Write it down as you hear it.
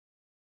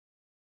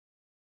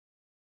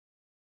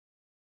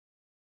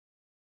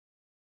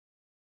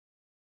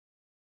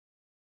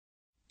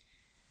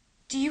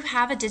Do you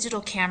have a digital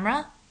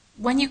camera?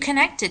 When you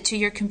connect it to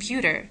your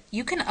computer,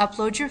 you can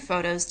upload your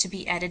photos to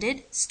be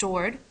edited,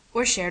 stored,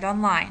 or shared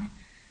online.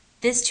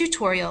 This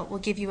tutorial will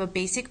give you a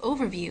basic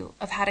overview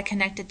of how to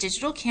connect a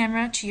digital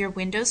camera to your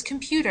Windows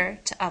computer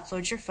to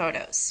upload your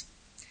photos.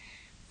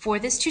 For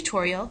this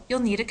tutorial, you'll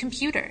need a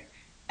computer,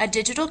 a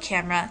digital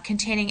camera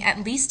containing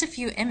at least a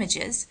few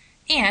images,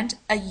 and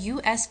a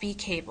USB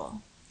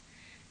cable.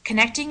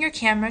 Connecting your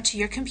camera to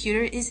your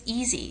computer is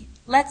easy.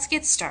 Let's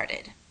get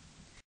started.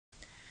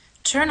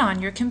 Turn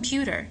on your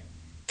computer.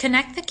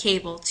 Connect the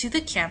cable to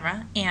the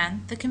camera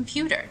and the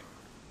computer.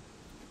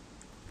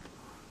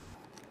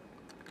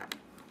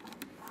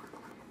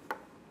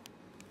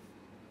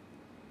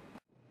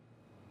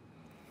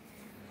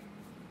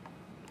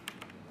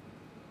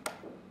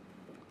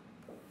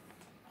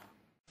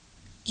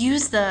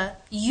 Use the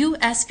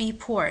USB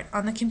port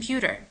on the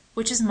computer,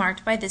 which is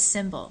marked by this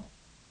symbol.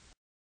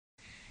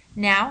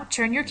 Now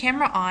turn your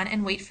camera on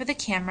and wait for the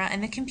camera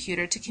and the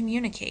computer to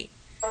communicate.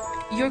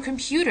 Your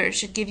computer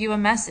should give you a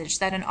message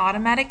that an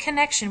automatic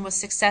connection was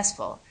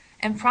successful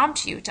and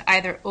prompt you to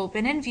either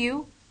open and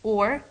view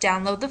or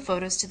download the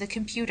photos to the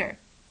computer.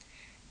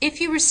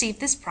 If you receive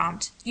this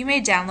prompt, you may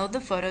download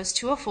the photos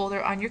to a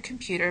folder on your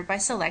computer by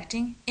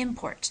selecting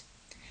Import.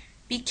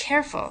 Be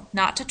careful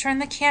not to turn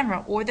the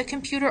camera or the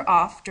computer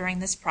off during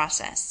this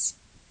process.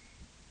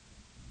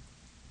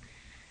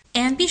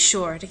 And be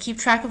sure to keep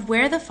track of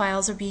where the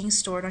files are being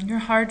stored on your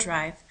hard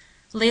drive.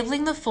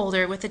 Labeling the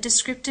folder with a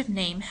descriptive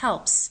name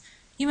helps.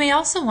 You may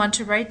also want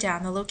to write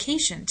down the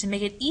location to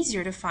make it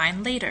easier to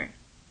find later.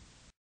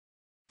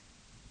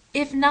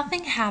 If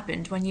nothing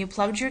happened when you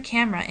plugged your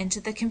camera into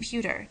the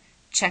computer,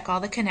 check all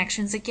the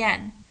connections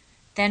again.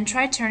 Then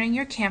try turning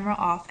your camera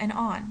off and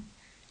on.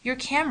 Your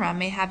camera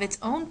may have its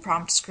own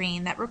prompt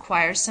screen that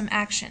requires some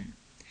action.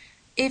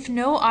 If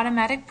no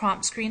automatic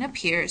prompt screen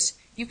appears,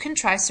 you can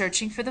try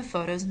searching for the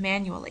photos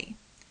manually.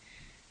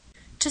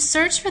 To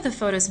search for the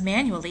photos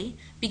manually,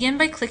 begin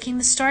by clicking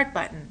the Start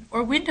button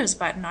or Windows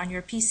button on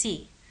your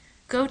PC.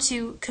 Go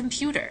to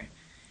Computer.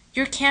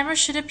 Your camera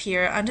should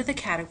appear under the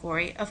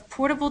category of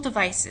Portable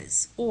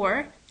Devices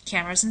or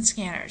Cameras and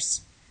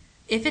Scanners.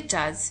 If it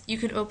does, you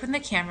can open the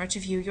camera to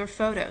view your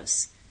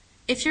photos.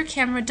 If your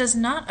camera does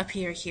not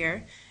appear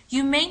here,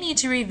 you may need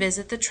to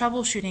revisit the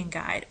troubleshooting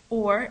guide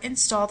or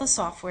install the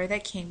software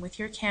that came with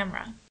your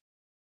camera.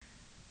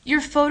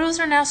 Your photos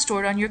are now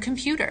stored on your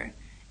computer.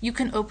 You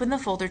can open the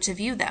folder to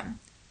view them,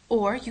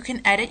 or you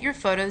can edit your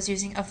photos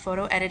using a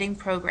photo editing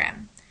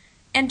program.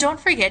 And don't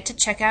forget to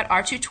check out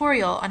our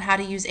tutorial on how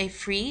to use a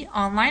free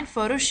online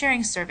photo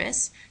sharing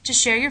service to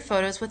share your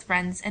photos with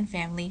friends and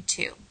family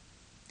too.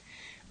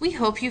 We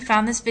hope you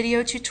found this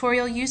video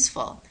tutorial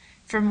useful.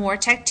 For more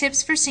tech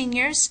tips for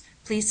seniors,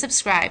 please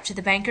subscribe to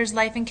the Bankers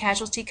Life and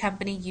Casualty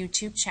Company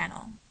YouTube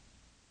channel.